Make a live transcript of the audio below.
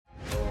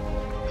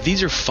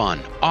These are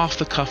fun,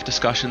 off-the-cuff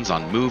discussions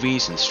on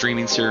movies and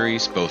streaming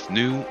series, both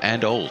new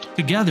and old.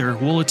 Together,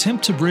 we'll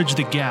attempt to bridge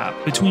the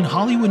gap between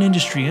Hollywood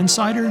industry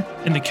insider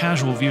and the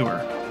casual viewer.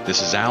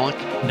 This is Alec.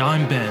 And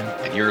I'm Ben.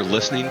 And you're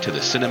listening to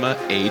the Cinema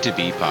A to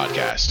B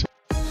podcast.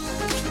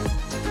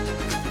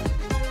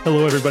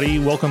 Hello, everybody.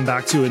 Welcome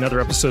back to another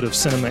episode of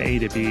Cinema A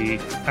to B.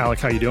 Alec,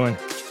 how you doing?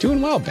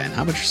 Doing well, Ben.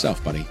 How about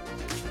yourself, buddy?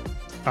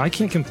 I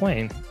can't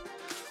complain.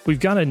 We've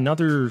got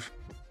another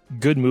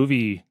good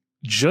movie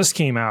just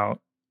came out.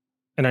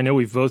 And I know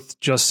we've both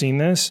just seen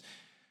this.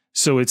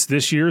 So it's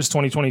this year's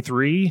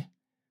 2023.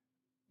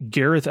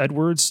 Gareth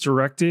Edwards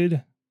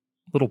directed,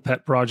 little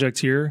pet project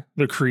here,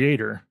 The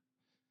Creator,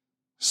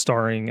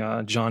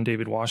 starring John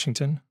David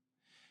Washington.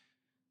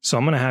 So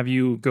I'm going to have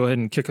you go ahead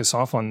and kick us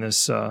off on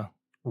this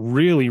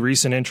really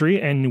recent entry,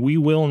 and we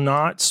will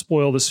not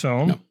spoil this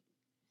film. No,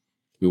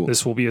 we won't.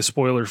 This will be a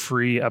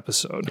spoiler-free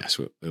episode. Yes,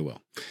 we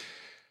will.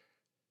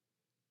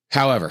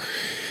 However,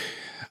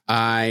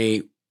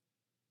 I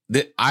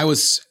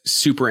was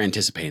super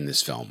anticipating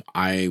this film.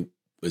 I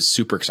was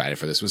super excited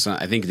for this.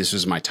 I think this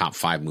was my top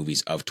 5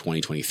 movies of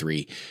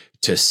 2023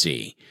 to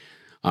see.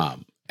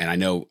 And I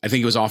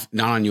think it was off,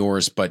 not on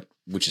yours, but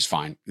which is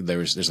fine.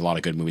 There's a lot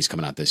of good movies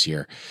coming out this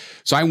year.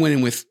 So I went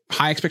in with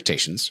high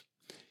expectations,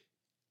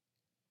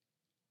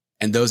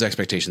 and those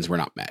expectations were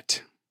not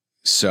met.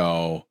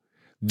 So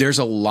there's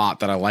a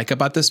lot that I like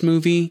about this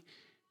movie,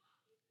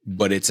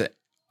 but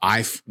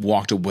I've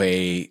walked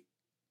away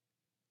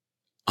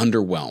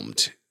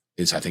underwhelmed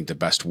is, I think, the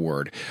best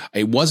word.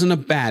 It wasn't a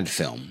bad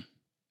film,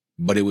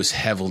 but it was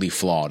heavily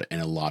flawed in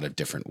a lot of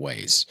different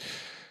ways.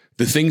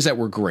 The things that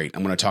were great,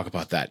 I'm going to talk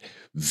about that.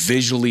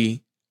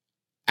 Visually,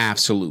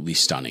 absolutely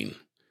stunning.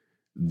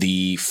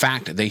 The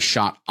fact they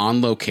shot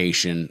on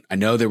location. I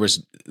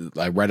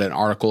read an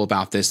article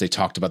about this. They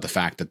talked about the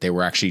fact that they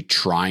were actually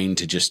trying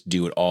to just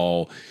do it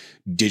all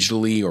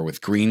digitally or with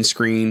green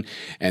screen.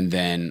 And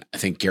then I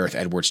think Gareth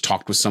Edwards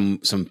talked with some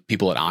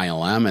people at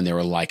ILM, and they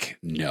were like,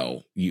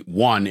 no,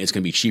 one, it's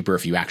going to be cheaper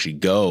if you actually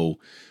go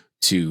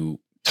to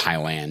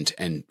Thailand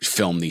and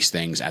film these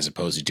things as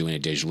opposed to doing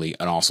it digitally.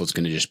 And also it's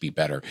going to just be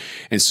better.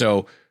 And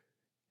so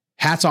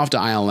hats off to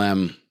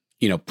ILM,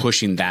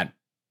 pushing that,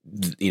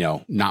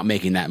 not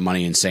making that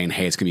money and saying,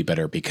 hey, it's going to be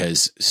better,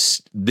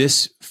 because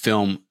this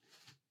film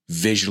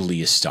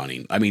visually is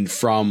stunning. I mean,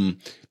 from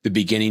the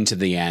beginning to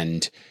the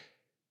end,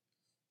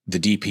 the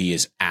DP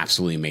is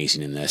absolutely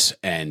amazing in this,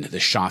 and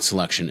the shot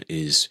selection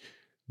is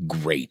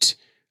great.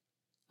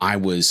 I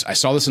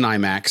saw this in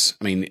IMAX.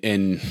 I mean,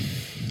 in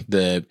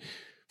the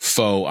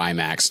faux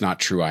IMAX, not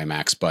true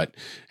IMAX, but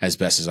as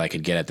best as I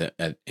could get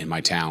in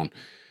my town.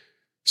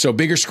 So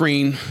bigger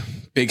screen,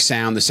 big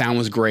sound. The sound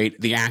was great.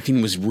 The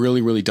acting was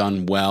really, really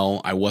done well.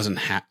 I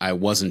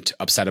wasn't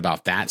upset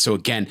about that. So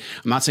again,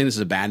 I'm not saying this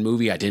is a bad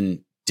movie. I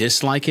didn't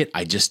dislike it.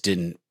 I just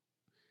didn't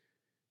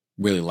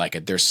really like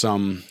it. There's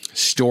some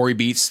story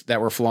beats that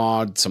were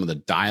flawed. Some of the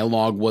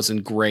dialogue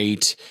wasn't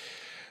great.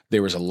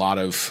 There was a lot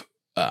of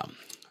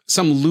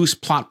some loose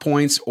plot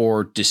points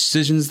or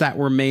decisions that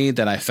were made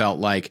that I felt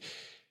like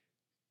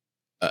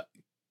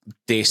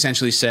they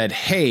essentially said,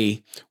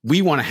 hey,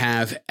 we want to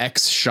have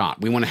X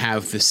shot. We want to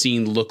have the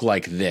scene look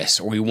like this,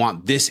 or we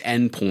want this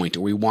endpoint,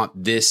 or we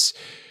want this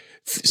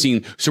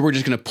scene. So we're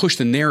just going to push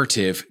the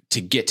narrative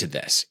to get to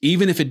this,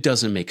 even if it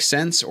doesn't make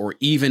sense, or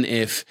even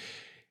if,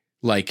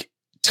 like,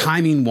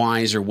 timing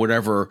wise or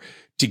whatever,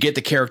 to get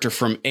the character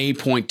from A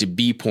point to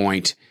B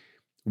point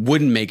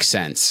wouldn't make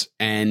sense.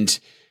 And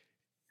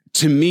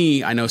to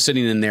me, I know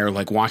sitting in there,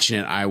 like watching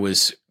it, I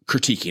was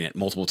critiquing it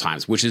multiple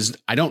times, which is,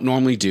 I don't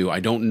normally do. I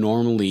don't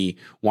normally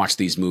watch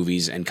these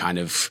movies and kind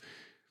of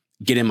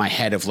get in my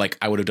head of like,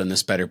 I would have done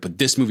this better, but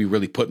this movie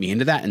really put me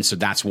into that. And so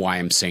that's why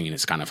I'm saying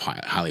it's kind of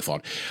highly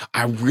flawed.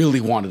 I really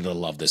wanted to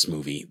love this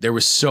movie. There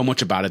was so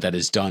much about it that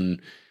is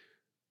done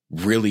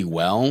really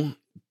well,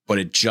 but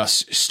it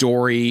just,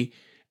 story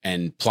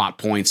and plot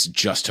points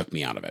just took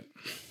me out of it.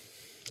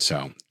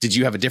 So did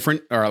you have a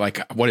different, or like,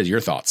 what are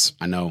your thoughts?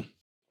 I know.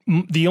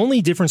 The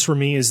only difference for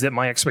me is that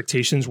my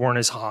expectations weren't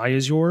as high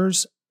as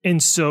yours.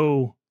 And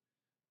so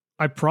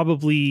I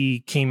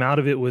probably came out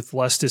of it with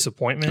less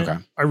disappointment. Okay.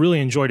 I really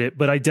enjoyed it,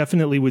 but I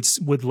definitely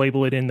would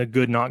label it in the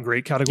good, not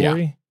great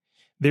category.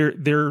 Yeah.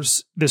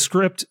 There's the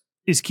script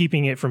is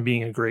keeping it from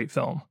being a great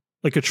film,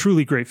 like a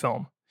truly great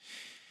film.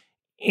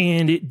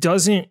 And it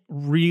doesn't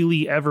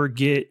really ever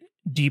get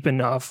deep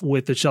enough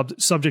with the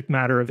subject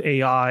matter of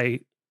AI,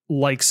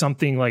 like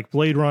something like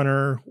Blade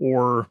Runner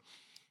or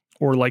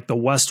like the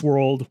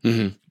Westworld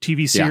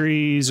TV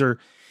series, or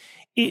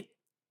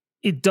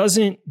it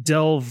doesn't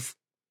delve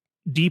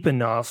deep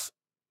enough.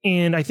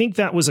 And I think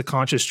that was a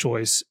conscious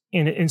choice.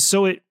 And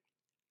so it,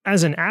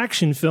 as an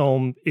action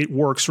film, it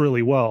works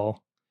really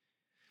well.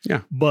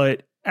 Yeah.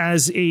 But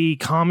as a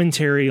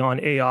commentary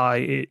on AI,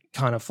 it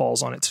kind of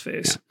falls on its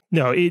face. Yeah.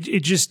 No, it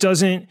just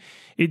doesn't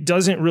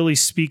really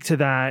speak to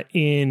that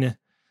in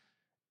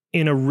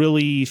a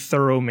really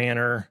thorough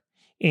manner.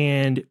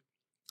 And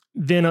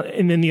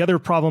then the other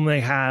problem they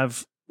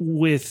have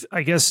with,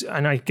 I guess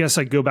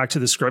I go back to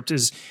the script,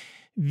 is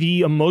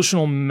the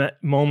emotional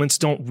moments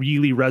don't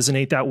really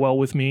resonate that well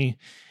with me.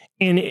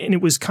 And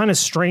it was kind of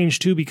strange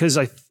too, because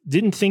I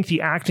didn't think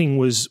the acting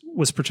was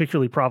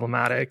particularly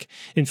problematic.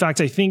 In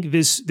fact, I think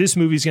this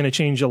movie is going to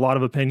change a lot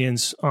of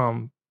opinions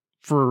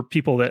for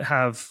people that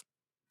have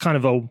kind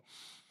of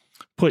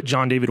put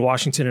John David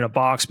Washington in a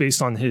box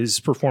based on his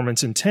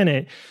performance in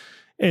Tenet.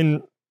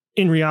 And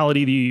in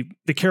reality,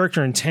 the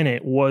character in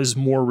Tenet was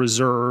more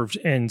reserved.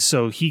 And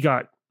so he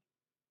got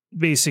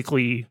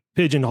basically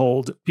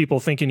pigeonholed, people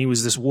thinking he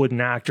was this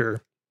wooden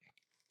actor.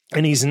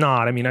 And he's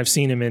not. I mean, I've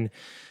seen him in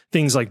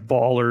things like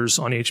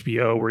Ballers on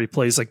HBO, where he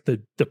plays like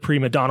the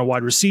prima donna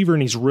wide receiver,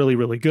 and he's really,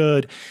 really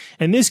good.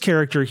 And this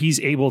character, he's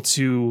able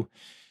to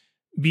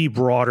be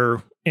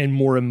broader and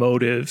more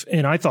emotive.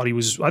 And I thought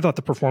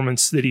the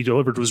performance that he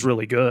delivered was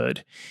really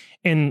good.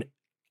 And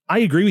I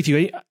agree with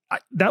you.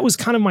 That was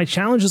kind of my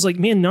challenge, is like,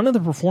 man, none of the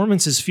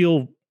performances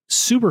feel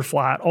super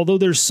flat. Although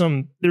there's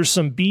some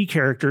B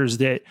characters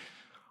that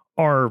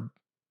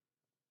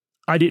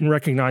I didn't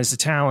recognize the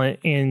talent,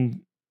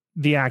 and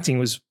the acting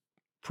was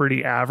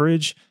pretty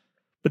average.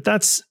 But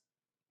that's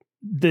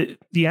the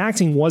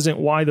acting wasn't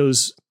why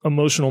those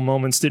emotional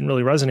moments didn't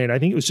really resonate. I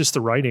think it was just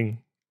the writing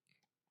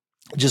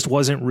just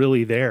wasn't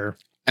really there.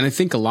 And I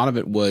think a lot of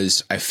it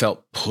was I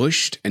felt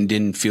pushed and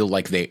didn't feel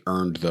like they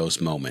earned those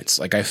moments.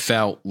 Like I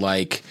felt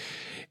like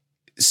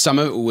some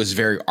of it was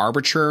very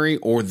arbitrary,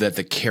 or that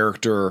the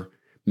character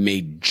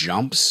made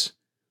jumps.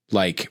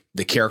 Like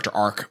the character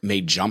arc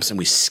made jumps, and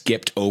we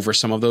skipped over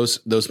some of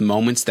those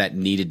moments that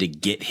needed to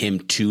get him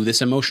to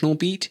this emotional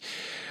beat.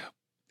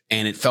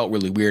 And it felt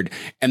really weird.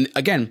 And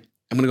again,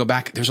 I'm going to go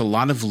back. There's a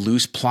lot of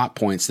loose plot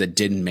points that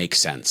didn't make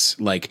sense.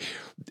 Like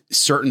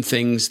certain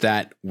things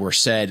that were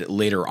said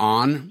later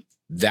on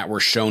that were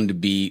shown to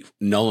be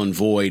null and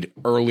void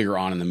earlier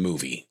on in the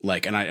movie.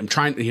 Like, and I'm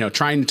trying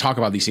to talk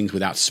about these things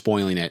without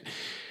spoiling it.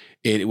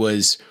 It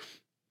was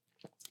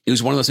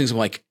one of those things of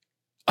like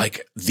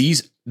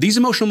these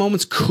emotional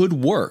moments could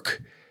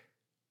work,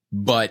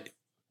 but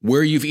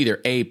where you've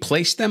either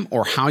placed them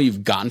or how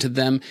you've gotten to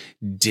them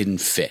didn't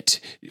fit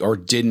or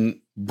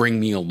didn't bring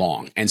me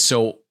along. And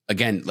so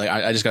again, like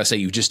I just gotta say,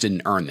 you just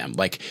didn't earn them.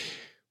 Like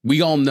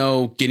we all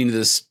know getting to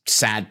this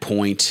sad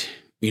point,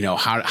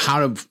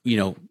 how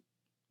to,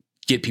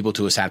 get people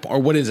to a sad point, or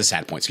what is a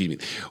sad point? Excuse me.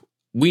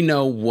 We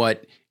know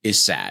what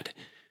is sad,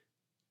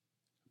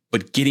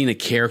 but getting a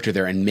character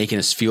there and making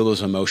us feel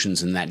those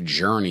emotions in that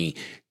journey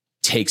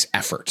takes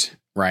effort.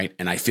 Right.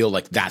 And I feel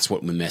like that's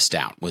what we missed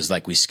out, was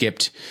like we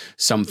skipped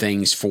some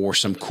things for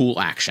some cool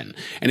action.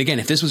 And again,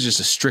 if this was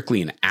just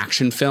strictly an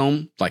action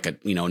film, like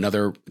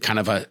another kind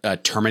of a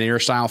Terminator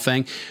style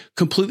thing,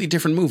 completely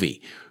different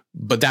movie.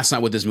 But that's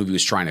not what this movie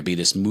was trying to be.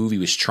 This movie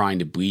was trying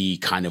to be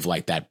kind of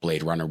like that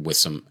Blade Runner with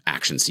some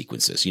action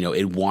sequences.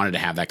 It wanted to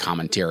have that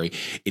commentary.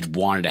 It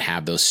wanted to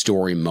have those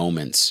story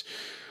moments,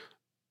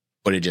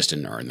 but it just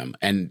didn't earn them.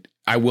 And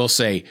I will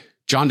say,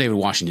 John David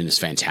Washington is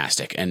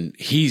fantastic, and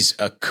he's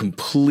a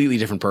completely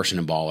different person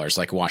in Ballers.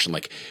 Like watching,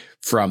 like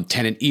from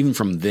Tenet, even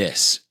from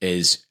this,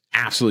 is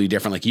absolutely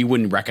different. Like you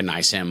wouldn't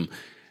recognize him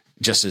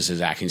just as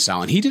his acting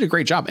style, and he did a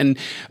great job. And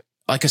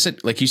like I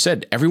said, like you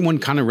said, everyone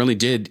kind of really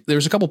did. There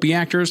was a couple B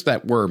actors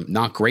that were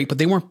not great, but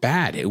they weren't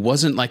bad. It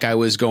wasn't like I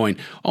was going,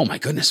 "Oh my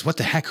goodness, what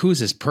the heck? Who is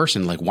this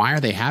person? Like, why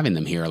are they having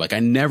them here?" Like I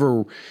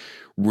never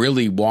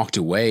really walked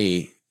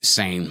away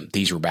saying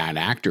these were bad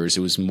actors.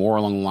 It was more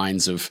along the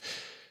lines of,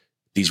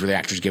 these were the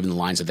actors given the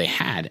lines that they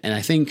had. And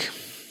I think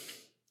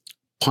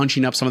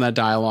punching up some of that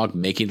dialogue,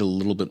 making it a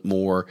little bit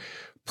more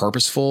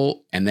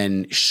purposeful, and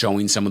then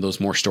showing some of those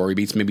more story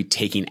beats, maybe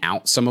taking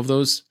out some of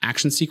those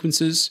action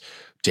sequences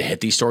to hit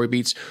these story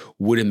beats,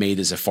 would have made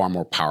this a far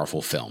more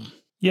powerful film.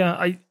 Yeah,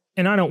 I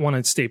don't want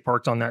to stay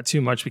parked on that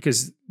too much,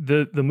 because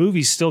the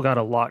movie's still got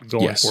a lot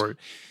going for it.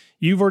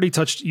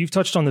 You've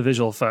touched on the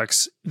visual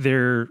effects.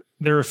 They're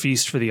a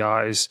feast for the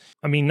eyes.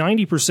 I mean,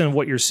 90% of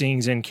what you're seeing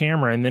is in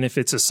camera. And then if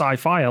it's a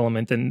sci-fi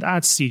element, then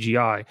that's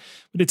CGI,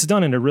 but it's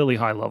done at a really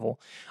high level.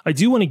 I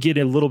do want to get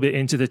a little bit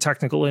into the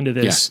technical end of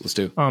this. Yes, let's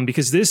do.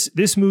 Because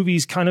this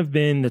movie's kind of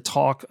been the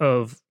talk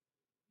of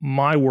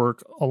my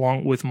work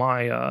along with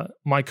my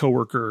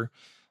coworker,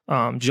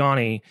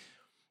 Johnny,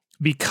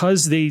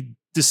 because they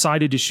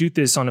decided to shoot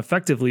this on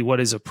effectively what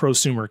is a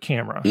prosumer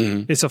camera.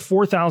 Mm-hmm. It's a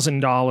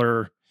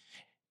 $4,000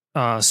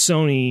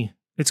 Sony.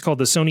 It's called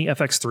the Sony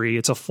FX3.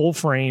 It's a full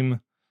frame,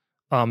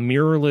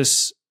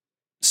 mirrorless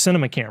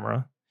cinema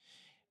camera.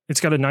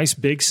 It's got a nice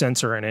big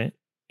sensor in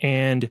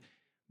it.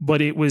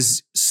 But it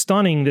was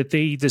stunning that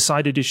they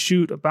decided to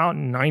shoot about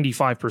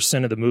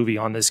 95% of the movie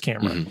on this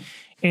camera. Mm-hmm.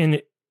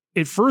 And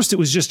at first it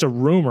was just a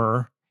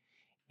rumor.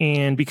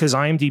 And because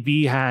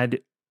IMDb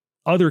had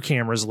other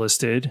cameras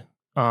listed,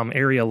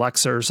 Arri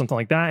Alexa or something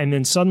like that. And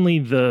then suddenly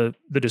the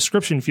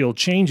description field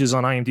changes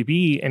on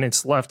IMDb, and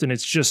it's left and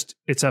it's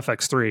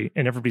FX3.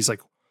 And everybody's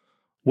like,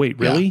 wait,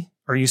 really? Yeah.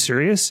 Are you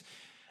serious?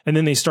 And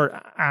then they start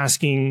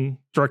asking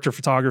director of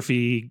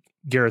photography,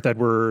 Gareth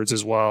Edwards,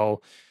 as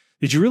well,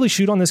 did you really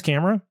shoot on this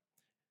camera?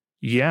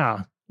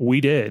 Yeah,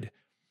 we did.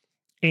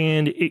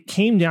 And it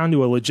came down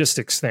to a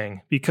logistics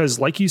thing because,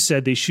 like you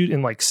said, they shoot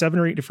in like 7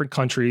 or 8 different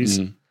countries,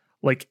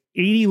 like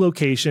 80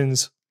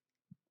 locations.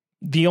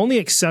 The only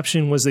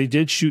exception was they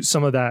did shoot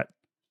some of that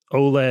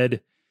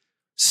OLED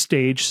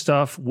stage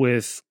stuff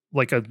with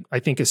like I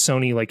think a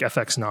Sony like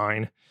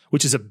FX9,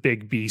 which is a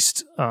big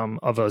beast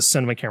of a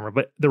cinema camera.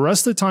 But the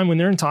rest of the time when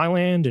they're in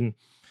Thailand and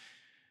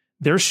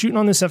they're shooting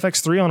on this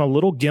FX3 on a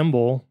little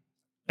gimbal,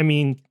 I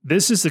mean,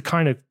 this is the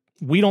kind of,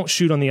 we don't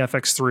shoot on the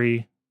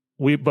FX3.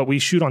 But we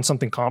shoot on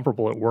something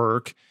comparable at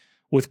work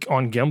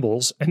on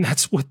gimbals, and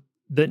that's what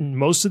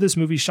most of this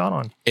movie shot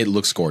on. It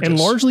looks gorgeous, and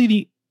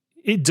largely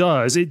it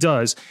does.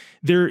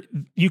 There,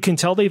 you can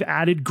tell they've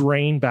added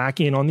grain back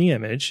in on the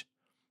image.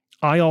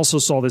 I also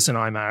saw this in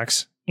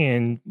IMAX,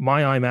 and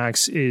my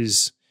IMAX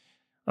is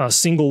a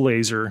single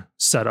laser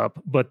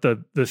setup, but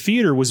the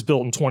theater was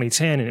built in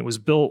 2010, and it was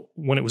built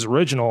when it was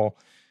original.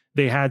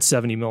 They had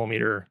 70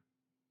 millimeter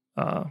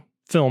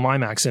film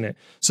IMAX in it,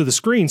 so the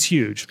screen's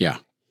huge. Yeah.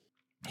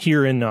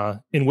 Here in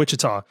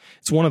Wichita,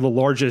 it's one of the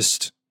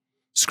largest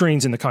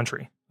screens in the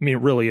country. I mean,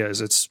 it really is.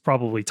 It's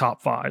probably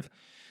top 5.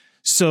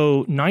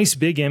 So nice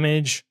big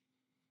image.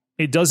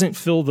 It doesn't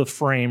fill the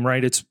frame,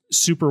 right? It's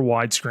super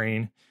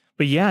widescreen.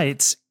 But yeah,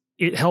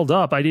 it held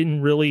up. I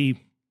didn't really,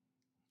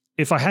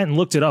 if I hadn't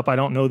looked it up, I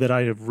don't know that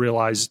I'd have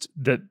realized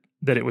that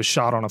it was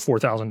shot on a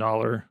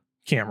 $4,000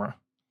 camera.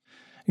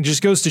 It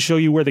just goes to show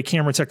you where the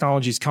camera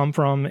technologies come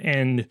from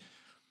and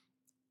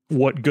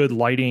what good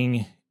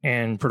lighting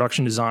and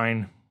production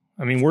design.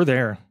 I mean, we're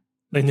there.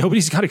 Like,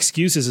 nobody's got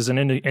excuses as an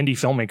indie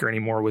filmmaker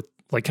anymore with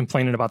like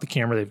complaining about the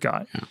camera they've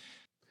got. Yeah.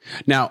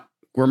 Now,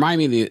 remind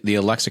me, the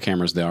Alexa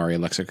cameras, the ARRI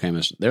Alexa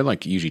cameras, they're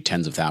like usually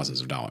tens of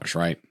thousands of dollars,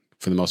 right?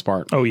 For the most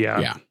part. Oh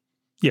yeah. Yeah.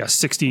 Yeah.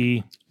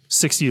 60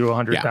 to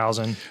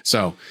 100,000. Yeah.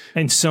 So,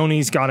 and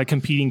Sony's got a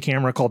competing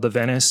camera called the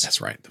Venice.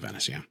 That's right. The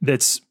Venice. Yeah.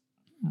 That's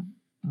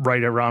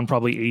right around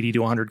probably 80 to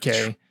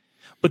 100K.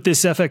 But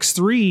this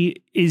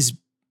FX3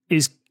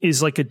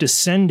 is like a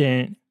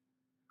descendant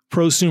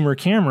prosumer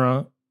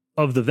camera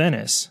of the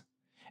Venice.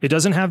 It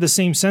doesn't have the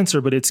same sensor,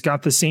 but it's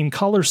got the same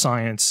color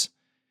science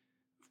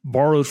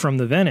borrowed from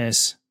the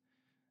Venice.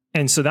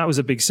 And so that was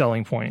a big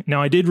selling point.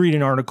 Now, I did read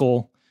an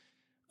article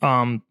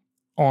on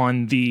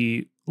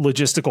the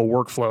logistical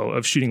workflow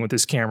of shooting with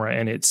this camera,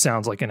 and it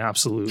sounds like an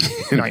absolute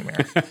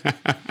nightmare.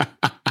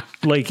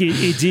 Like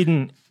it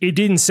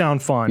didn't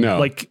sound fun. No.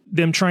 Like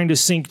them trying to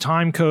sync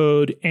time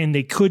code, and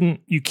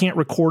you can't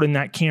record in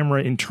that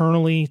camera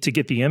internally to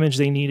get the image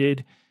they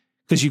needed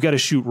because you got to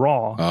shoot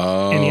raw.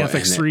 Oh, and the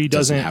FX3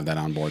 doesn't have that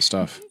onboard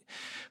stuff.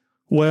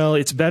 Well,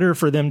 it's better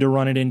for them to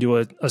run it into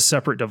a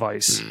separate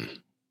device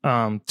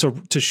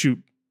to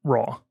shoot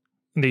raw.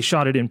 And they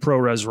shot it in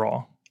ProRes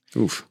RAW.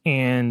 Oof.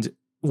 And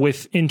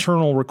with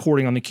internal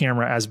recording on the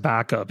camera as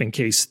backup in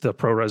case the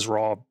ProRes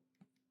RAW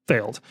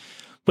failed.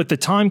 But the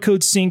time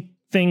code sync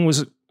thing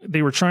was,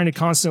 they were trying to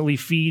constantly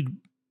feed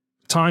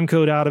time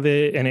code out of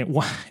it. And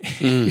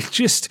it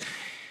just,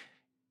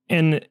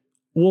 and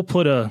I'll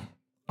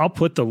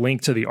put the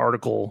link to the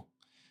article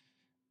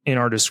in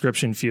our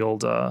description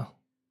field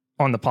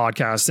on the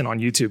podcast and on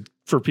YouTube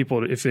for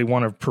people if they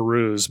want to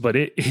peruse, but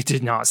it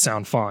did not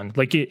sound fun.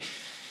 I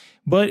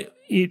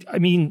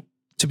mean,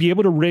 to be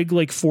able to rig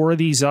like 4 of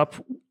these up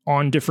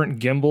on different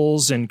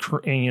gimbals and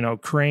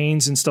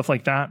cranes and stuff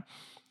like that,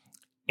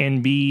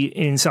 and be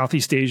in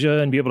Southeast Asia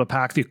and be able to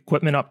pack the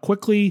equipment up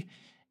quickly.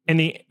 And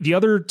the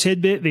other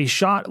tidbit, they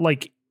shot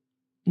like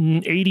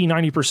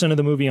 80-90% of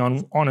the movie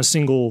on a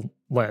single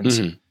lens.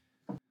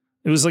 Mm-hmm.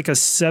 It was like a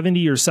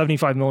 70 or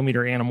 75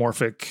 millimeter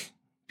anamorphic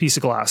piece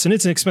of glass, and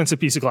it's an expensive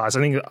piece of glass.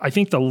 I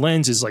think the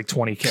lens is like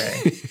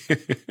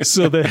 $20K.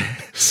 so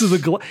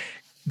the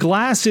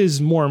glass is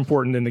more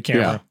important than the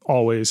camera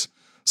always.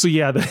 So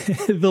yeah,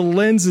 the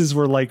lenses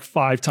were like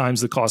 5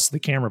 times the cost of the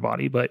camera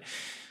body, but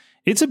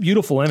it's a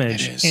beautiful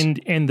image, and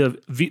the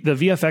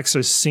VFX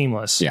is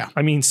seamless. Yeah,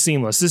 I mean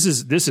seamless. This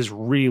is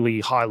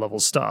really high level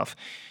stuff.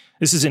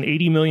 This is an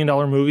 $80 million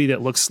movie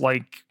that looks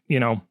like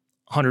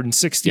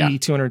 160,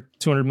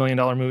 $200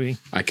 million movie.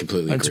 I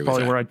completely agree with that. That's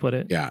probably where I'd put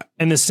it. Yeah.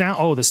 And the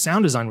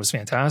sound design was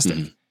fantastic.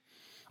 Mm-hmm.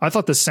 I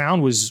thought the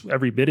sound was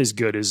every bit as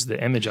good as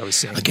the image I was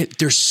seeing.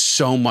 There's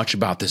so much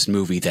about this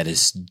movie that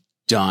is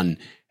done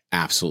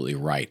absolutely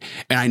right.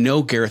 And I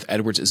know Gareth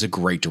Edwards is a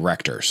great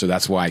director, so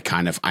that's why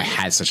I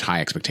had such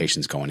high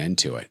expectations going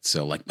into it.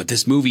 So but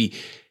this movie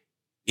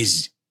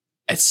is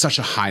at such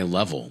a high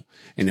level,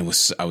 and I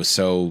was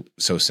so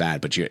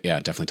sad, but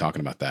definitely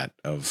talking about that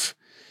of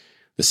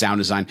the sound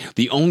design.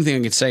 The only thing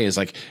I could say is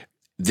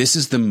this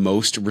is the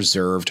most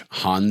reserved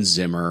Hans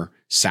Zimmer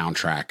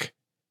soundtrack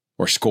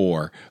or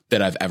score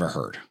that I've ever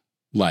heard.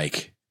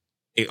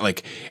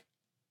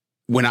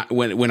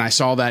 When I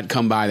saw that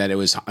come by, that it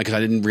was, because I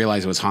didn't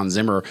realize it was Hans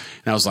Zimmer,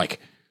 and I was like,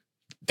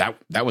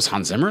 that was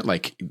Hans Zimmer?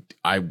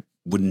 I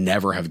would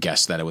never have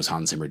guessed that it was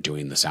Hans Zimmer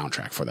doing the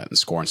soundtrack for that and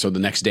score. And so the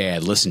next day I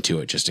listened to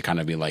it just to kind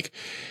of be like,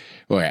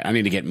 okay, I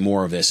need to get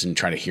more of this and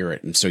try to hear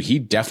it. And so he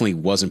definitely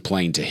wasn't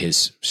playing to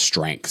his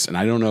strengths. And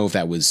I don't know if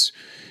that was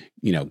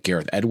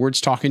Gareth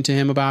Edwards talking to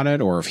him about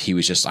it, or if he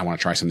was just, I want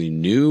to try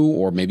something new,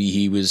 or maybe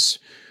he was,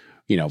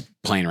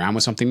 playing around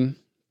with something.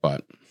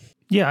 But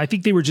yeah, I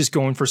think they were just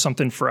going for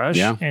something fresh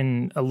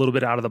and a little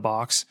bit out of the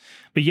box.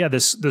 But yeah, the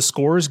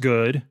score is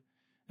good,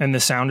 and the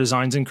sound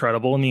design's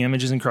incredible, and the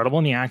image is incredible,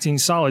 and the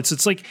acting's solid. So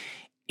it's like,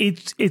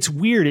 it's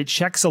weird. It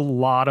checks a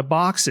lot of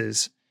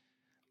boxes,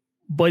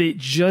 but it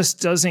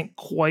just doesn't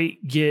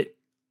quite get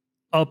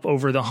up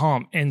over the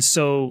hump. And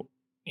so,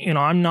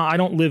 I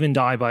don't live and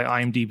die by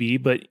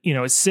IMDb, but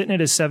it's sitting at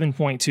a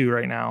 7.2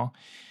 right now.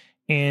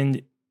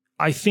 And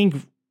I think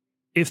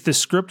if the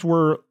script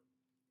were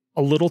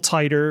a little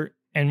tighter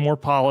and more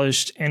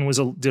polished and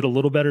did a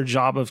little better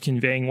job of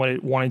conveying what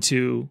it wanted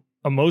to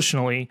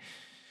emotionally,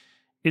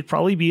 it'd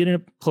probably be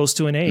close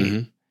to an 8.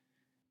 Mm-hmm.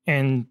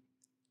 And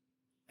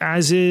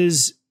as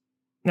is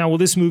now, will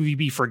this movie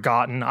be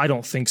forgotten? I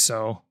don't think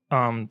so.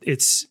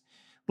 It's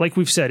like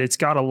we've said, it's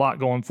got a lot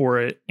going for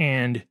it,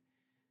 and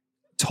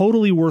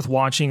totally worth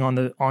watching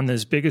on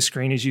as big a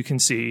screen as you can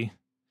see.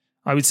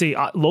 I would say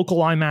local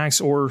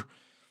IMAX, or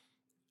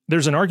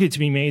there's an argument to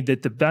be made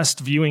that the best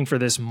viewing for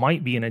this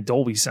might be in a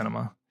Dolby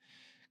Cinema,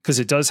 because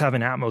it does have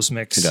an Atmos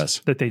mix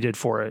that they did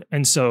for it.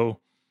 And so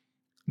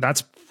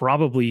that's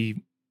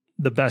probably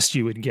the best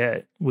you would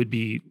get, would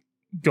be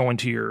going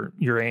to your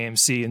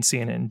AMC and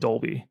seeing it in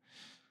Dolby.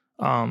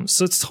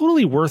 So it's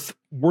totally worth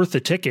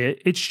the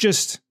ticket. It's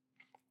just,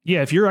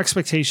 if your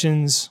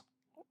expectations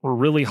were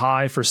really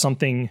high for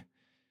something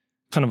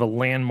kind of a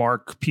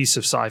landmark piece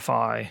of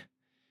sci-fi,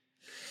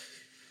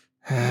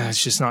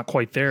 it's just not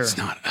quite there. It's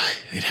not.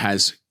 It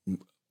has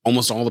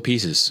almost all the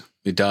pieces.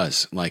 It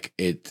does. Like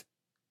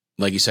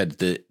you said,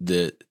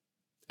 the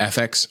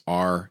FX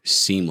are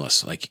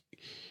seamless. Like,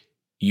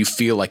 you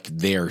feel like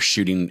they're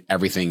shooting,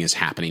 everything is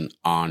happening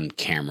on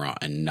camera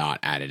and not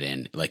added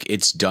in. Like,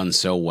 it's done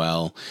so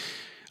well.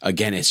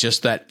 Again, it's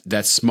just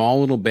that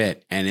small little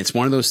bit. And it's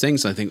one of those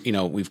things I think,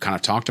 we've kind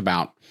of talked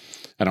about.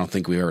 I don't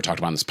think we've ever talked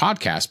about on this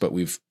podcast, but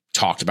we've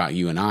talked about,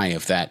 you and I,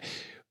 of that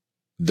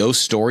those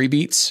story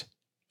beats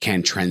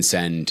can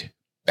transcend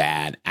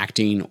bad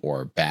acting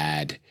or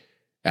bad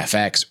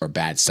FX or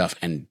bad stuff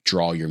and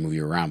draw your movie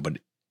around. But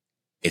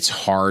it's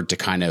hard to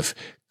kind of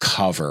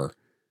cover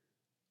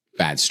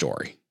bad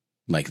story.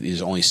 Like,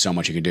 there's only so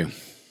much you can do.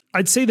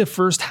 I'd say the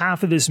first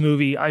half of this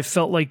movie, I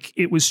felt like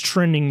it was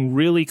trending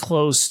really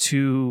close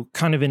to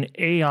kind of an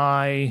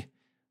AI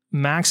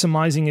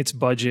maximizing its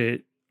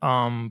budget,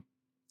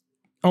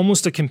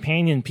 almost a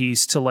companion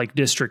piece to like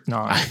District 9.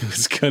 I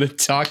was going to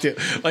talk to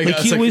like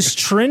it was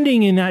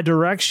trending in that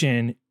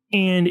direction,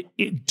 and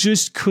it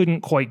just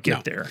couldn't quite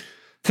get there,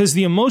 because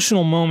the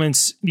emotional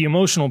moments, the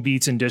emotional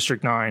beats in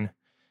District 9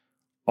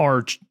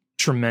 are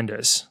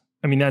tremendous.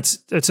 I mean, that's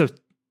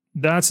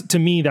to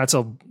me, that's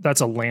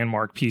a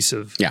landmark piece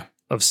of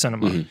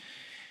cinema, mm-hmm.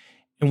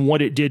 and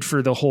what it did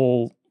for the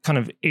whole kind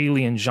of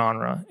alien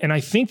genre. And I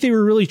think they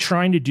were really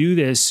trying to do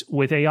this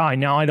with AI.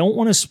 Now, I'm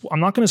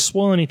not going to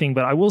spoil anything,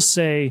 but I will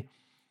say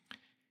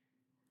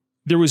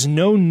there was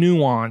no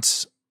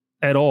nuance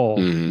at all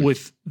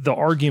with the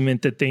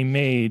argument that they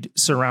made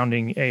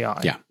surrounding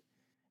AI. Yeah.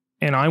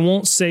 And I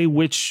won't say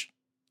which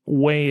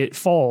way it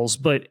falls,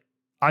 but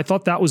I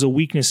thought that was a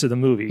weakness of the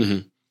movie.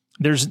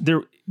 Mm-hmm.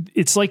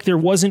 It's like there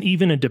wasn't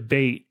even a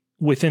debate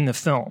within the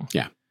film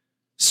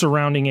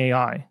surrounding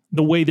AI,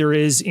 the way there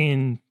is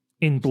in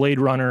Blade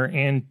Runner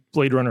and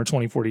Blade Runner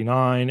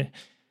 2049.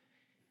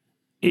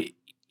 It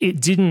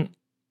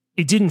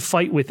didn't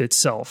fight with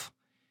itself,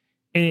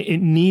 and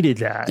it needed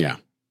that. Yeah.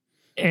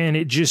 And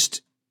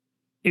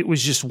it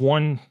was just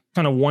one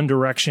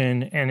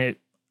direction, and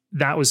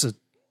that was an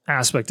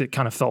aspect that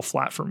kind of fell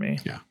flat for me.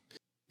 Yeah.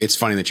 It's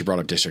funny that you brought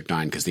up District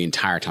 9, because the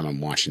entire time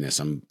I'm watching this,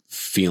 I'm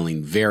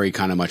feeling very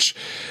kind of much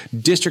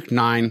District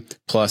 9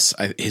 plus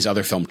his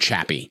other film,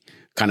 Chappie,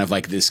 kind of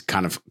like this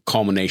kind of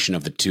culmination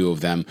of the two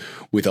of them,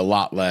 with a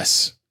lot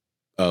less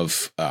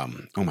of,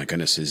 oh my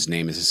goodness, his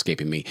name is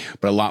escaping me,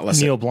 but a lot less.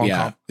 Neil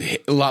Blomkamp. Yeah,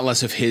 a lot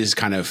less of his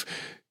kind of,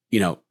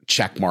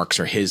 check marks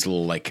or his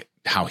little, like,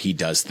 how he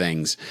does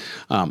things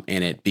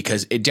in it,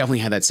 because it definitely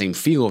had that same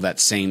feel, that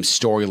same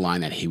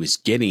storyline that he was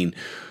getting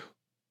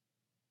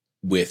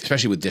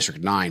especially with District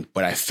 9.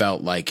 But I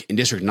felt like in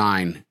District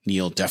 9,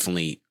 Neil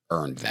definitely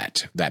earned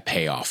that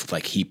payoff.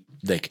 Like,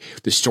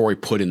 the story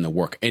put in the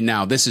work. And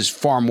now this is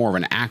far more of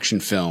an action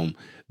film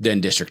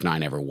than District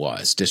 9 ever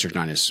was. District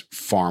 9 is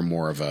far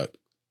more of a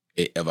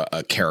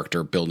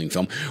character building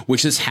film,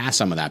 which this has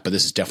some of that, but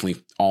this is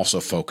definitely also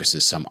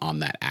focuses some on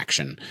that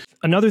action.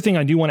 Another thing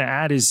I do want to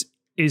add is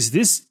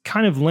this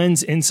kind of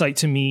lends insight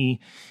to me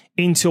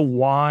into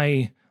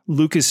why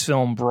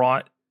Lucasfilm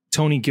brought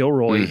Tony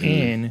Gilroy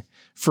in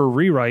for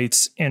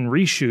rewrites and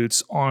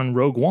reshoots on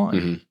Rogue One.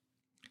 Mm-hmm.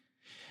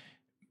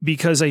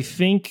 Because I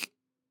think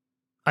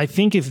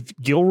if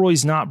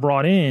Gilroy's not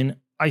brought in,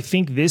 I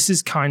think this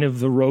is kind of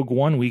the Rogue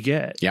One we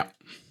get. Yeah.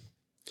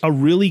 A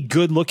really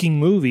good looking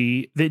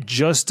movie that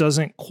just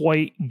doesn't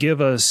quite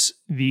give us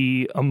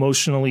the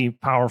emotionally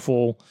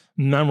powerful,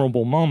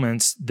 memorable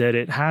moments that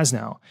it has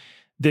now,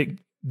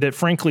 that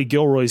frankly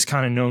Gilroy's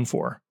kind of known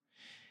for.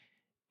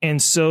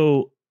 And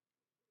so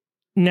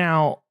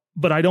now,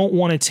 but I don't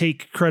want to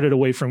take credit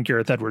away from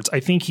Gareth Edwards. I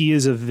think he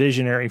is a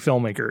visionary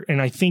filmmaker,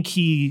 and I think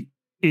he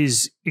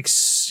is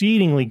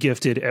exceedingly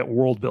gifted at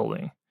world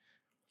building.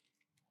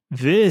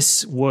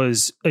 This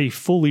was a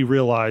fully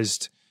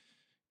realized,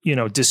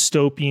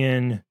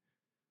 dystopian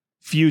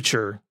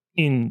future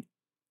in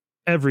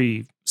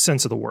every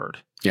sense of the word.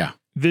 Yeah.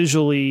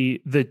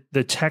 Visually,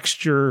 the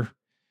texture,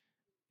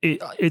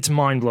 it's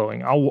mind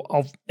blowing.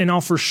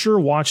 I'll for sure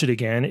watch it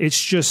again.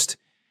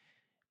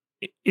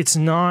 It's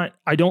not,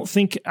 I don't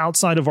think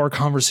outside of our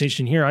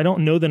conversation here, I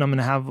don't know that I'm going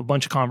to have a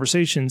bunch of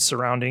conversations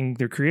surrounding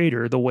their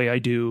creator the way I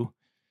do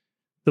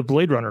the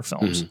Blade Runner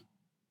films.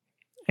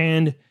 Mm-hmm.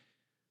 And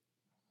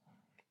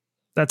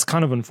that's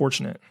kind of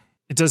unfortunate.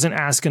 It doesn't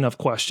ask enough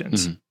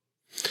questions.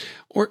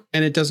 Mm-hmm.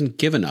 And it doesn't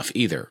give enough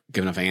either,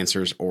 give enough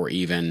answers or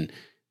even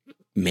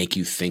make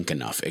you think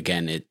enough.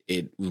 Again,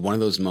 it was one of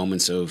those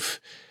moments of,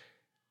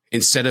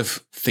 instead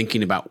of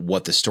thinking about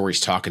what the story's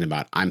talking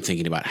about, I'm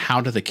thinking about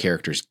how do the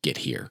characters get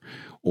here,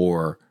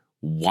 or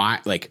why,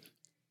 like,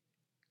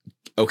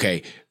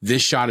 okay,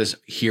 this shot is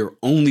here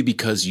only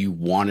because you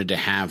wanted to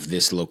have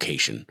this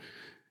location,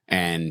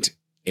 and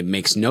it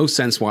makes no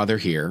sense why they're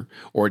here,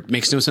 or it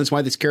makes no sense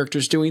why this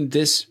character's doing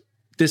this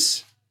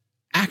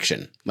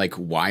action. Like,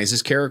 why is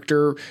this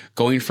character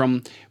going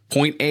from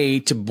point A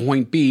to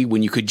point B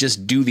when you could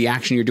just do the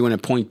action you're doing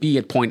at point B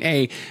at point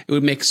A? It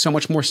would make so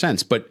much more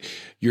sense, but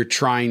you're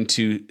trying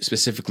to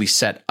specifically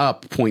set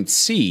up point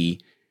C.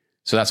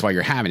 So that's why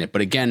you're having it.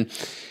 But again,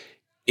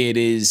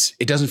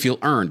 it doesn't feel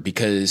earned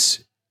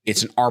because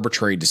it's an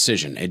arbitrary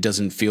decision. It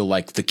doesn't feel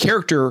like if the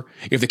character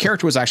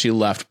was actually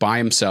left by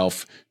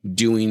himself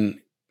doing,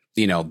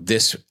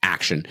 this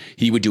action,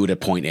 he would do it at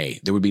point A.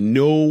 There would be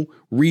no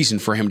reason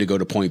for him to go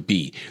to point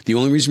B. The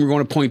only reason we're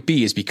going to point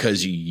B is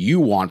because you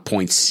want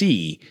point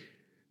C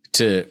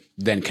to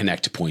then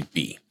connect to point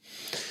B.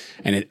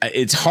 And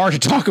it's hard to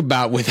talk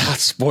about without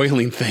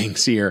spoiling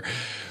things here.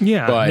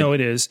 Yeah, no,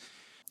 it is.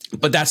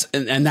 But that's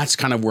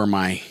kind of where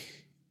my,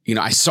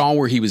 I saw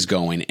where he was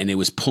going, and it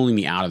was pulling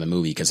me out of the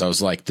movie because I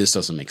was like, this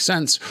doesn't make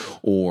sense,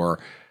 or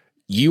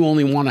you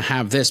only want to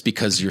have this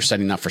because you're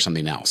setting up for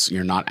something else.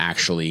 You're not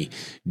actually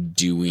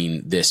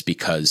doing this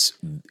because,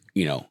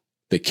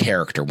 the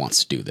character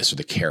wants to do this, or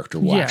the character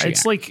will actually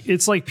act.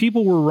 It's like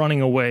people were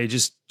running away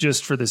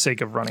just for the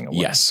sake of running away.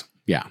 Yes.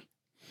 Yeah.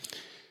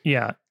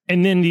 Yeah.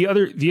 And then the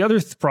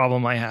other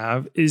problem I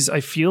have is I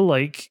felt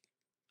like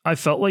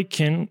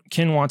Ken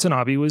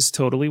Watanabe was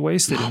totally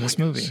wasted in this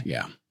movie.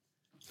 Yeah.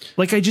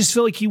 Like, I just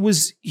feel like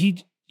he's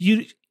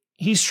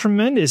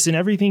tremendous in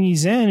everything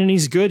he's in, and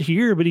he's good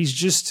here, but he's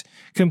just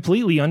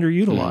completely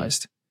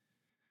underutilized.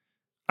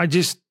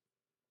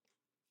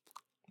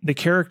 The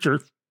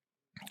character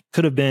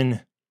could have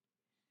been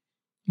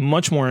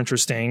much more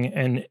interesting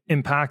and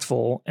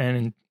impactful,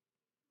 and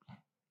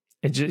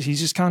he's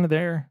just kind of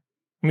there.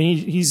 I mean,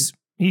 he's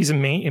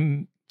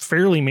a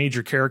fairly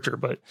major character,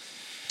 but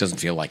doesn't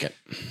feel like it.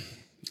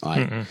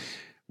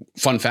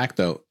 Fun fact,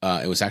 though,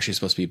 it was actually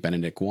supposed to be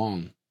Benedict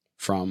Wong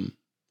from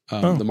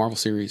the Marvel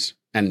series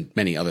and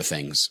many other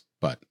things,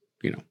 but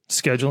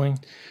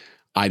scheduling.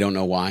 I don't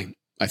know why.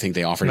 I think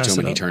they offered it to him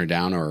and he turned it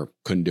down or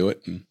couldn't do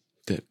it.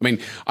 I mean,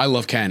 I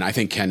love Ken. I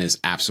think Ken is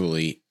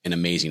absolutely an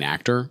amazing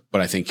actor,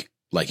 but I think,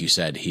 like you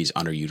said, he's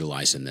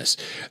underutilized in this.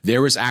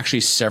 There was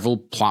actually several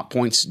plot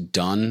points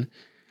done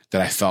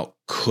that I felt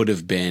could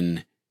have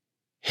been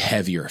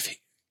heavier if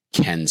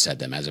Ken said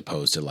them, as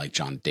opposed to like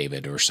John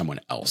David or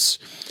someone else.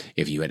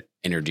 If you had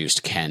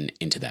introduced Ken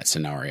into that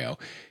scenario,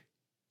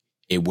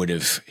 it would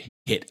have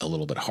hit a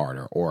little bit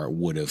harder, or it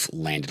would have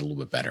landed a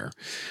little bit better.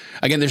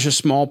 Again, there's just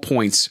small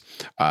points.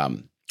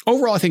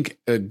 Overall, I think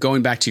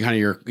going back to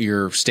kind of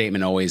your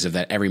statement always of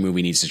that every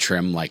movie needs to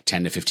trim like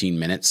 10 to 15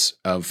 minutes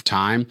of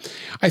time.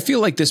 I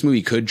feel like this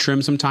movie could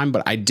trim some time,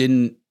 but I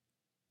didn't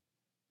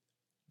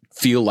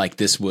feel like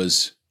this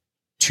was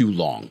too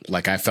long.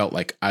 Like, I felt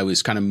like I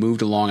was kind of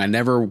moved along. I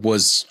never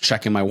was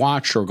checking my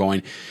watch or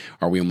going,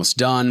 are we almost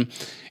done?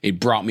 It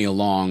brought me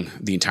along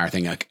the entire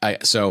thing.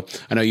 So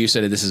I know you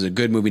said this is a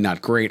good movie,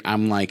 not great.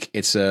 I'm like,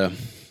 it's a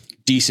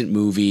decent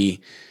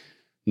movie,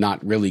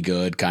 not really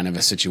good kind of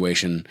a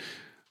situation.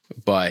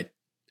 But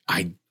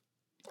I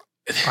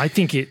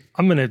think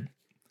I'm going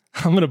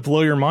to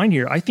blow your mind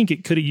here. I think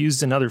it could have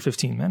used another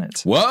 15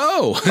 minutes.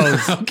 Whoa.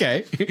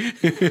 Okay.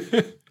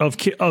 of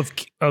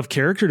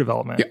character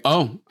development.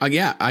 Yeah.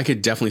 Yeah, I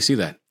could definitely see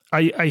that.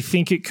 I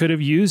think it could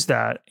have used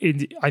that.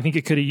 I think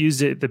it could have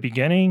used it at the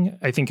beginning.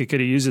 I think it could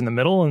have used it in the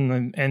middle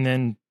and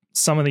then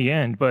some of the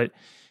end. But,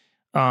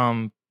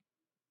 some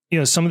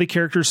of the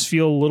characters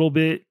feel a little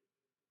bit,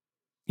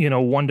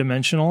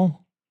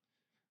 one-dimensional.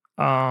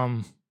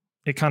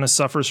 It kind of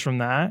suffers from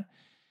that.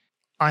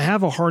 I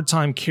have a hard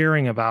time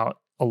caring about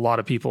a lot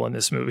of people in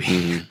this movie.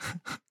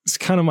 Mm-hmm. It's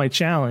kind of my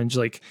challenge.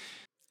 Like,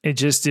 it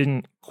just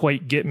didn't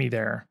quite get me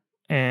there.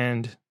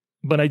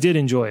 But I did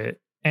enjoy it.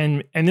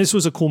 And this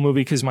was a cool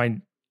movie because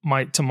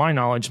to my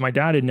knowledge, my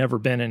dad had never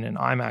been in an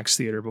IMAX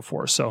theater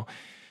before. So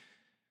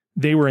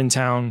they were in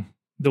town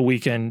the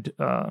weekend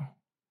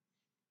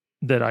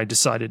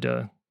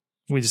that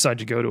we decided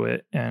to go to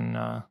it. And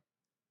it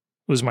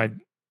was my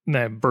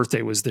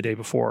birthday was the day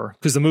before,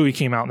 because the movie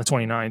came out on the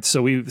 29th.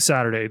 So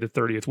Saturday, the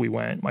 30th, we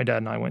went. My dad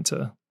and I went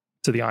to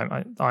the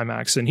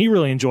IMAX, and he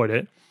really enjoyed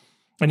it.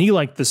 And he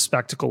liked the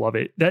spectacle of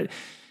it.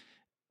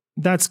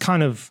 That's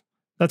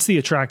the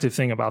attractive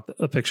thing about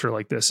a picture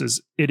like this,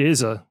 is it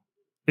is a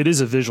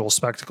visual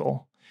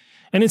spectacle,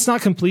 and it's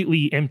not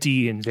completely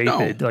empty and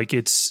vapid. No. Like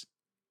it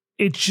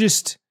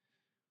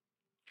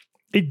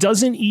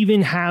doesn't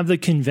even have the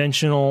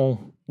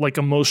conventional like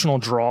emotional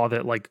draw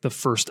that like the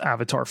first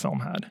Avatar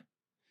film had.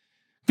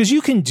 Because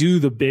you can do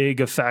the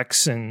big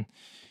effects and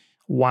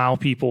wow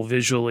people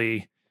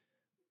visually,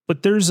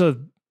 but there's a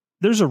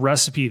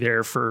recipe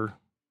there for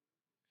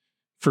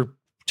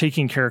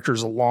taking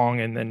characters along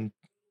and then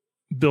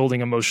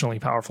building emotionally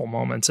powerful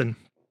moments. And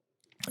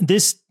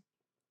this,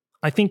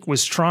 I think,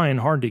 was trying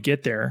hard to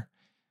get there.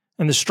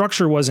 And the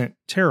structure wasn't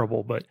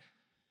terrible, but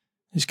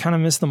just kind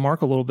of missed the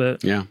mark a little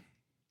bit. Yeah.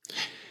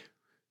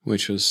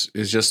 Which is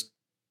just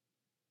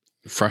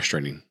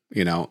frustrating,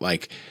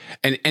 like,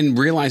 and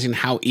realizing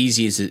how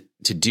easy is it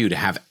to do, to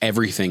have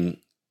everything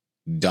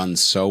done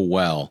so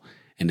well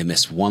and to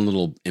miss one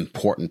little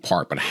important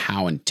part, but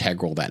how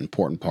integral that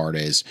important part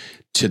is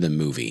to the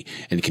movie,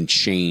 and it can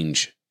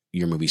change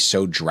your movie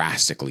so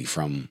drastically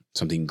from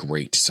something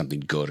great to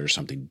something good or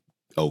something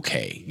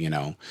okay,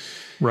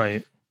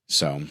 Right.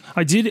 So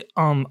I do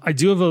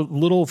have a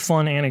little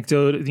fun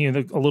anecdote,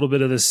 a little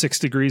bit of the 6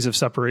 degrees of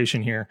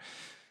separation here.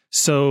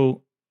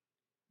 So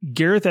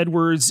Gareth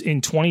Edwards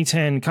in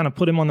 2010 kind of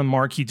put him on the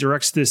mark. He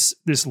directs this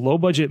low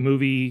budget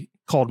movie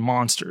called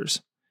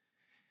Monsters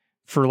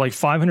for like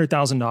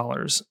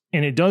 $500,000,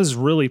 and it does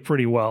really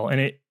pretty well.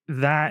 And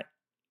that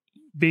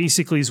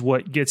basically is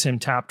what gets him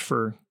tapped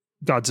for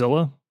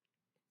Godzilla,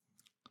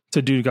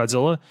 to do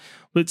Godzilla.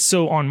 But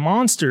so on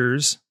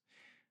Monsters,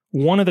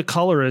 one of the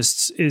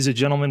colorists is a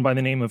gentleman by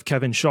the name of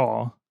Kevin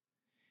Shaw,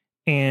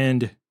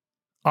 and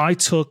I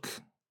took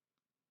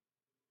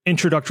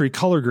introductory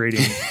color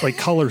grading, like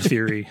color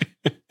theory,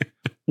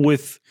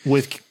 with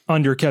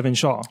under Kevin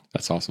Shaw.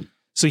 That's awesome.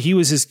 So he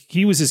was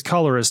his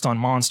colorist on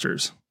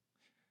Monsters,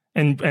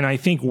 and I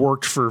think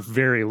worked for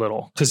very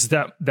little, because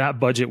that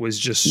budget was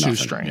just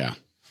shoestring. Yeah.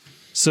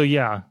 So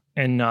yeah,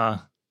 and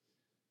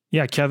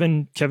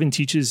Kevin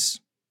teaches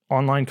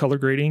online color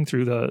grading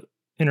through the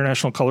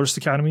International Colorist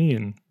Academy,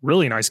 and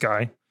really nice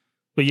guy.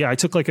 But yeah, I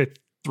took like a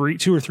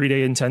 2 or 3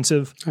 day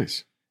intensive.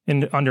 Nice.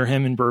 Under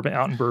him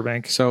out in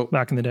Burbank. So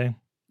back in the day.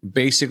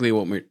 Basically,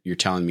 what you're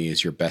telling me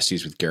is you're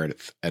besties with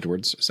Gareth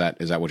Edwards. Is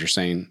that what you're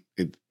saying?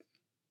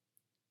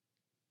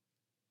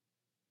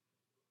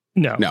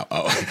 No.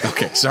 Oh,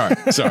 okay. Sorry.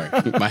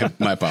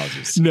 My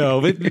apologies.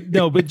 No,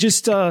 but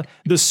just the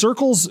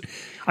circles.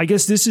 I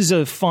guess this is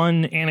a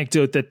fun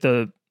anecdote that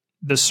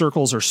the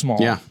circles are small.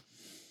 Yeah.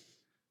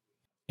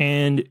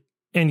 And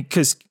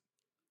because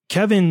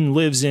Kevin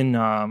lives in,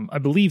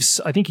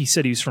 I think he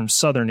said he's from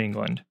Southern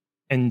England,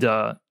 and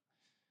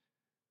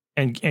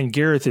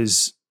Gareth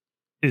is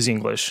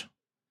English.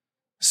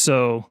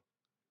 So,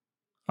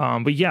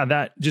 but yeah,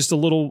 that just a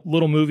little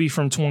movie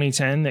from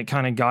 2010 that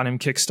kind of got him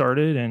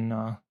kickstarted.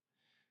 And,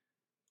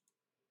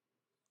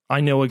 I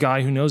know a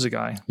guy who knows a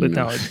guy, but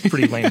no, it's a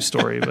pretty lame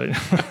story, but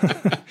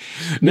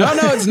no,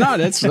 it's not.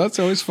 That's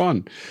always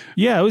fun.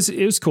 Yeah, it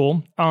was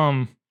cool.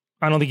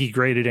 I don't think he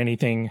graded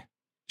anything.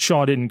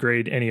 Shaw didn't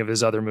grade any of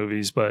his other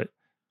movies, but,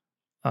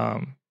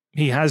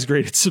 he has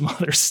graded some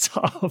other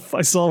stuff.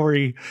 I saw where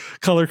he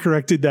color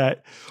corrected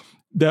that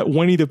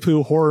Winnie the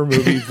Pooh horror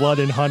movie, Blood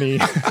and Honey.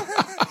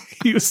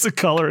 He was the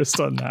colorist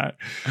on that.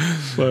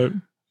 But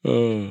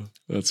oh,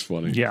 that's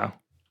funny. Yeah,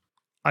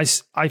 I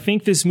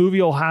think this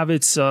movie will have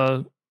its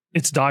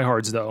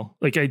diehards though.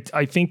 Like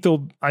I think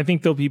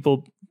there'll be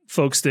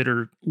folks that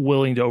are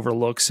willing to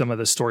overlook some of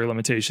the story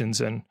limitations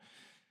and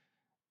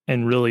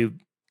really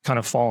kind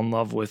of fall in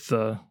love with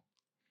the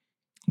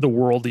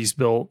world he's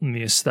built and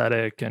the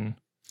aesthetic. And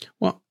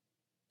well,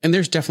 and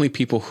there's definitely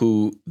people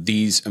who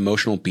these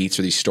emotional beats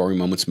or these story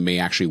moments may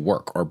actually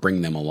work or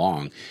bring them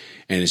along.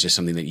 And it's just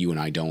something that you and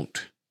I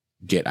don't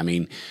get. I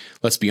mean,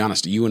 let's be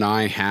honest. You and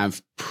I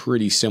have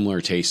pretty similar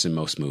tastes in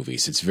most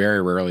movies. It's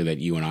very rarely that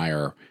you and I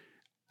are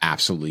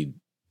absolutely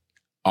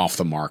off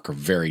the mark or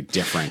very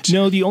different.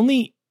 No, the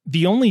only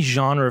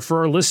genre for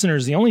our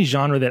listeners, the only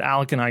genre that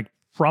Alec and I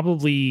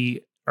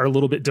probably are a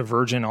little bit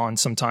divergent on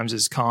sometimes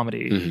is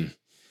comedy. Mm-hmm.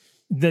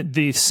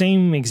 The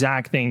same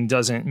exact thing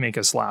doesn't make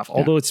us laugh,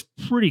 although it's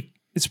pretty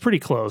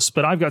close.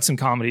 But I've got some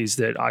comedies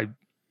that I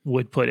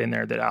would put in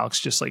there that Alex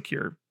just like,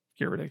 you're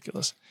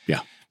ridiculous.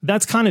 Yeah.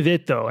 That's kind of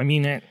it though. I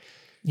mean,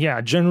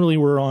 generally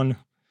we're on,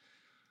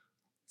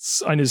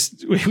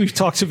 we've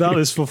talked about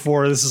this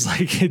before. This is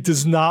like, it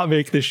does not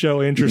make the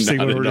show interesting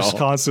when we're just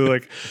constantly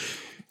like,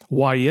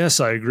 why,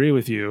 yes, I agree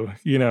with you,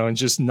 and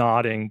just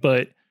nodding.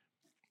 But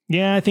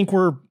yeah, I think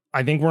we're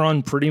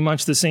on pretty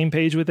much the same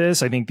page with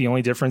this. I think the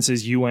only difference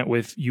is you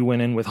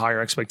went in with higher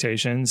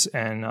expectations,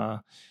 and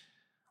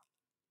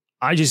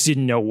I just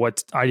didn't know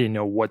what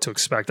to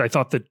expect. I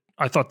thought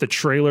the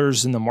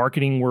trailers and the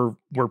marketing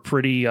were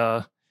pretty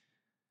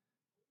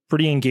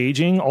pretty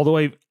engaging. Although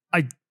I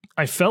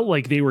felt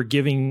like they were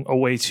giving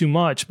away too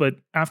much, but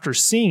after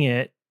seeing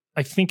it,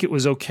 I think it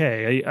was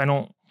okay. I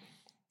don't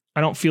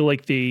feel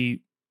like they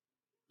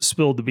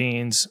spilled the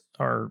beans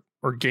or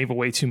gave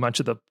away too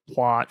much of the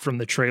plot from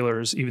the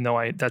trailers, even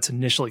though that's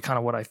initially kind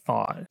of what I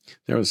thought.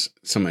 There was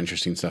some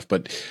interesting stuff,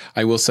 but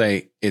I will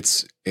say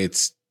it's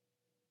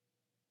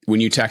when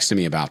you texted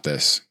me about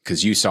this,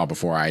 because you saw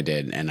before I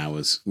did, and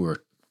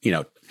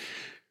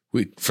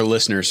for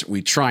listeners,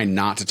 we try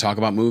not to talk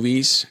about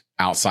movies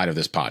outside of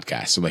this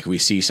podcast. So like we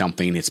see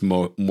something, it's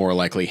more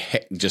likely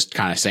just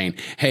kind of saying,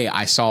 hey,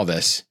 I saw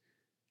this,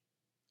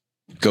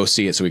 go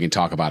see it so we can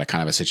talk about it,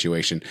 kind of a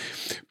situation.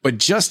 But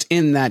just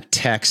in that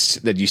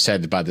text that you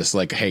said about this,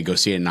 like, hey, go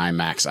see it in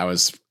IMAX, I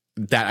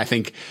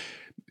think,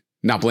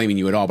 not blaming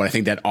you at all, but I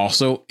think that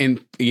also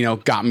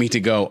got me to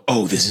go,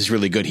 oh, this is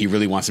really good. He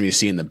really wants me to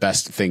see in the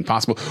best thing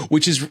possible,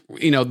 which is,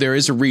 there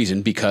is a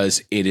reason,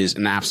 because it is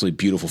an absolutely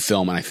beautiful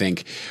film. And I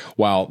think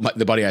while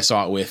the buddy I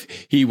saw it with,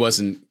 he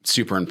wasn't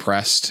super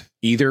impressed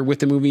either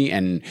with the movie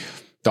and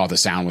thought the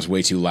sound was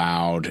way too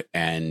loud.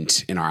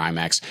 And in our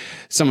IMAX,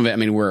 some of it, I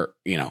mean, he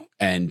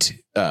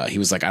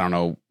was like, I don't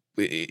know.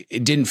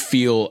 It didn't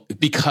feel,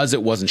 because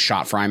it wasn't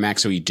shot for IMAX,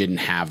 so he didn't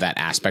have that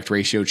aspect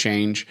ratio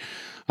change.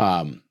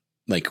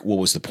 Like, what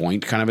was the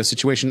point kind of a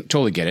situation?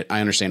 Totally get it. I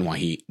understand why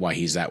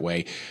he's that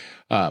way.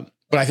 But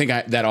I think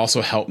that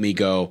also helped me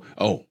go,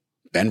 oh,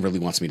 Ben really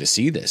wants me to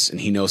see this, and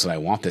he knows that I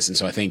want this. And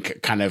so I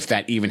think kind of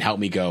that even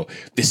helped me go,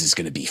 this is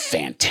going to be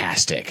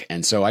fantastic.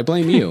 And so I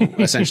blame you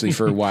essentially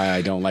for why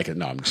I don't like it.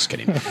 No, I'm just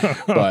kidding.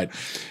 But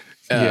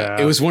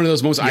it was one of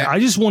those moments. Yeah, I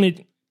just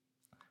wanted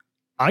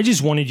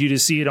you to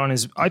see it on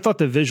I thought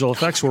the visual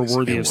effects were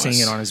worthy of seeing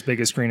it on as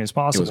big a screen as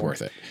possible. It was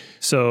worth it.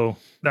 So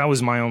that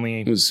was my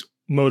only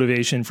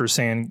motivation for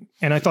saying,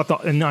 and I thought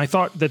that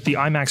the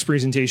IMAX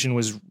presentation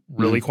was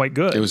really quite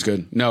good. It was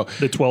good. No,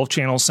 the 12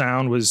 channel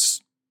sound was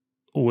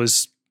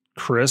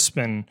crisp,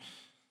 and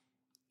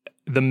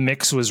the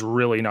mix was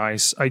really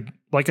nice.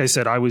 Like I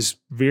said, I was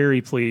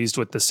very pleased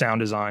with the sound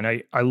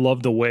design. I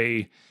love the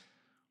way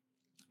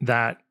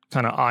that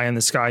kind of eye in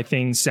the sky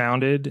thing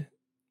sounded,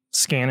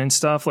 scanning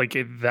stuff. Like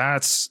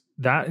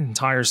that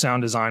entire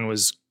sound design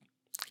was,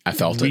 I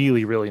felt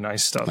really, really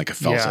nice stuff. Like I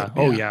felt it. Yeah.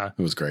 Oh yeah.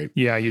 It was great.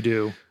 Yeah, you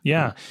do.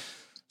 Yeah.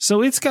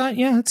 So it's got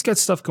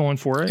stuff going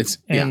for it.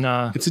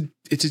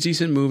 It's a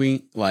decent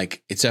movie.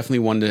 Like, it's definitely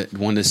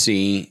one to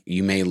see.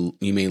 You may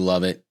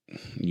love it.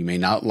 You may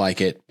not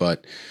like it,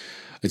 but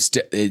it's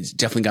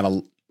definitely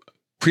got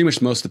pretty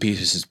much most of the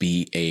pieces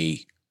be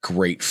a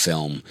great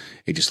film.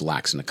 It just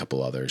lacks in a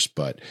couple others,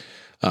 but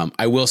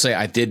I will say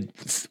I did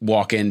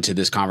walk into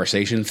this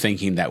conversation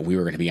thinking that we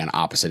were going to be on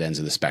opposite ends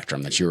of the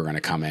spectrum, that you were going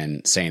to come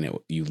in saying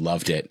you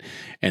loved it,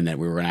 and that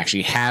we were going to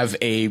actually have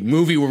a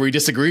movie where we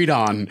disagreed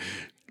on.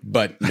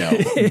 But no,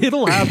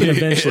 it'll happen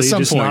eventually.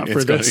 Just not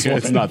for this one.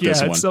 It's not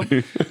this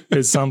one.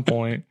 At some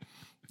point.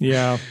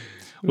 Yeah.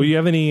 Well, you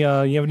have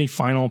any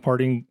final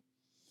parting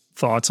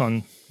thoughts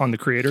on the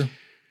creator?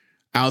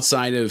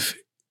 Outside of,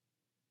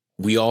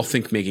 we all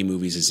think making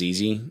movies is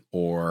easy,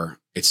 or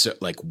it's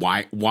like,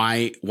 why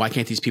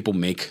can't these people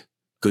make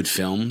good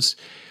films,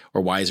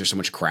 or why is there so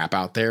much crap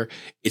out there?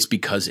 It's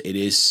because it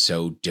is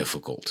so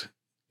difficult.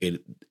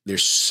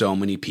 There's so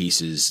many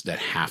pieces that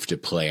have to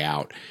play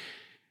out,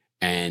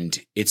 and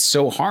it's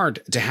so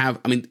hard to have.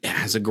 I mean, it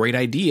has a great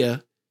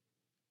idea,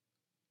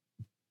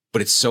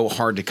 but it's so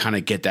hard to kind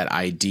of get that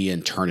idea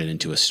and turn it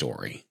into a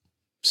story.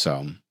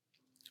 So,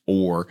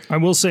 or I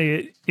will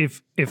say,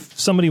 if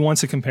somebody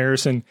wants a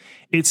comparison,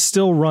 it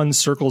still runs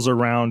circles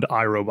around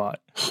iRobot.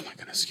 Oh my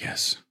goodness,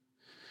 yes.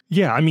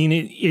 Yeah, I mean,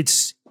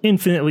 it's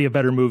infinitely a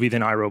better movie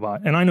than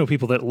iRobot, and I know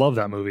people that love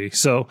that movie.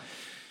 So,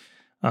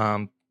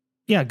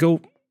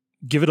 go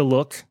give it a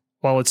look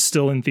while it's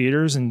still in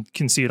theaters and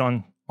can see it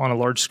on a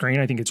large screen.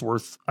 I think it's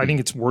worth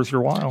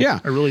your while. Yeah,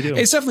 I really do.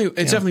 It's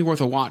definitely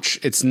worth a watch.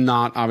 It's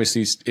not,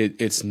 obviously,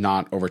 it's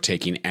not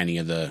overtaking any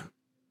of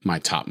my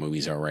top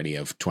movies already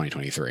of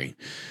 2023.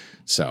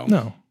 So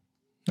no.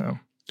 How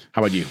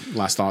about you?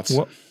 Last thoughts?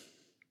 Well,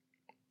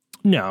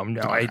 no.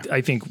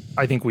 I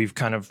think we've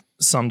kind of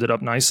summed it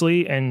up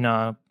nicely and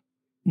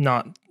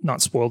not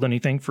spoiled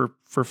anything for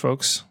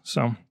folks.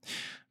 So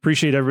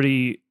appreciate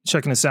everybody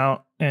checking us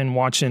out and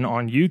watching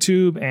on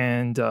YouTube.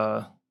 And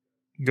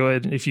go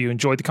ahead, if you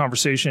enjoyed the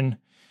conversation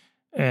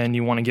and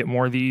you want to get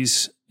more of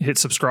these, hit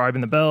subscribe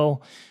and the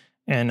bell.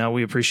 And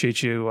we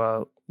appreciate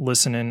you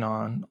listening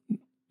on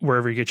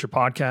wherever you get your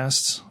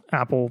podcasts,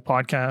 Apple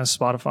Podcasts,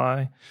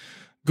 Spotify.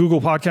 Google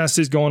Podcast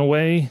is going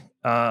away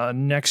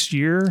next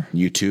year.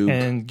 YouTube.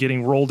 And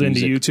getting rolled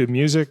into YouTube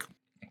Music.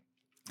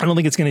 I don't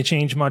think it's going to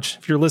change much.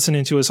 If you're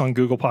listening to us on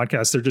Google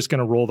Podcasts, they're just going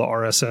to roll the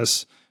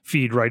RSS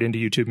feed right into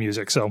YouTube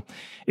Music. So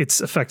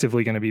it's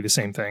effectively going to be the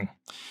same thing.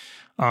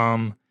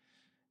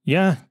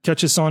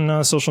 Catch us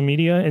on social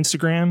media,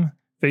 Instagram,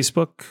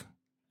 Facebook,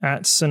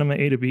 at Cinema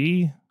A to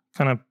B.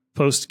 Kind of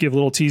give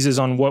little teases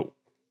on what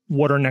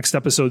our next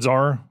episodes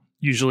are.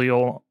 Usually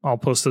I'll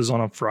post those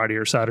on a Friday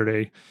or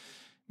Saturday.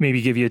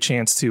 Maybe give you a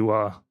chance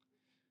to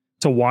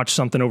watch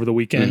something over the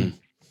weekend.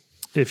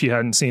 if you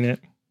hadn't seen it.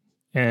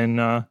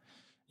 And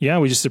yeah,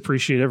 we just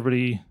appreciate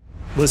everybody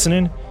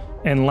listening.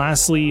 And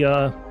lastly,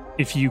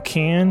 if you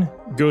can,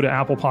 go to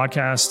Apple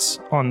Podcasts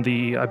on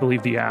I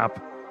believe the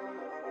app,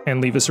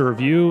 and leave us a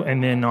review.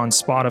 And then on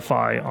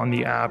Spotify on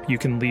the app, you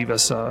can leave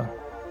us a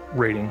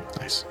rating.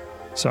 Nice.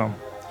 So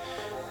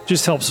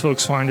just helps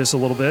folks find us a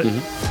little bit.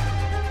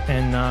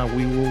 And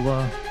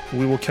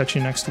we will catch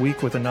you next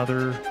week with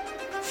another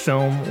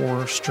film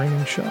or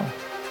streaming show.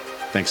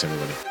 Thanks,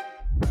 everybody.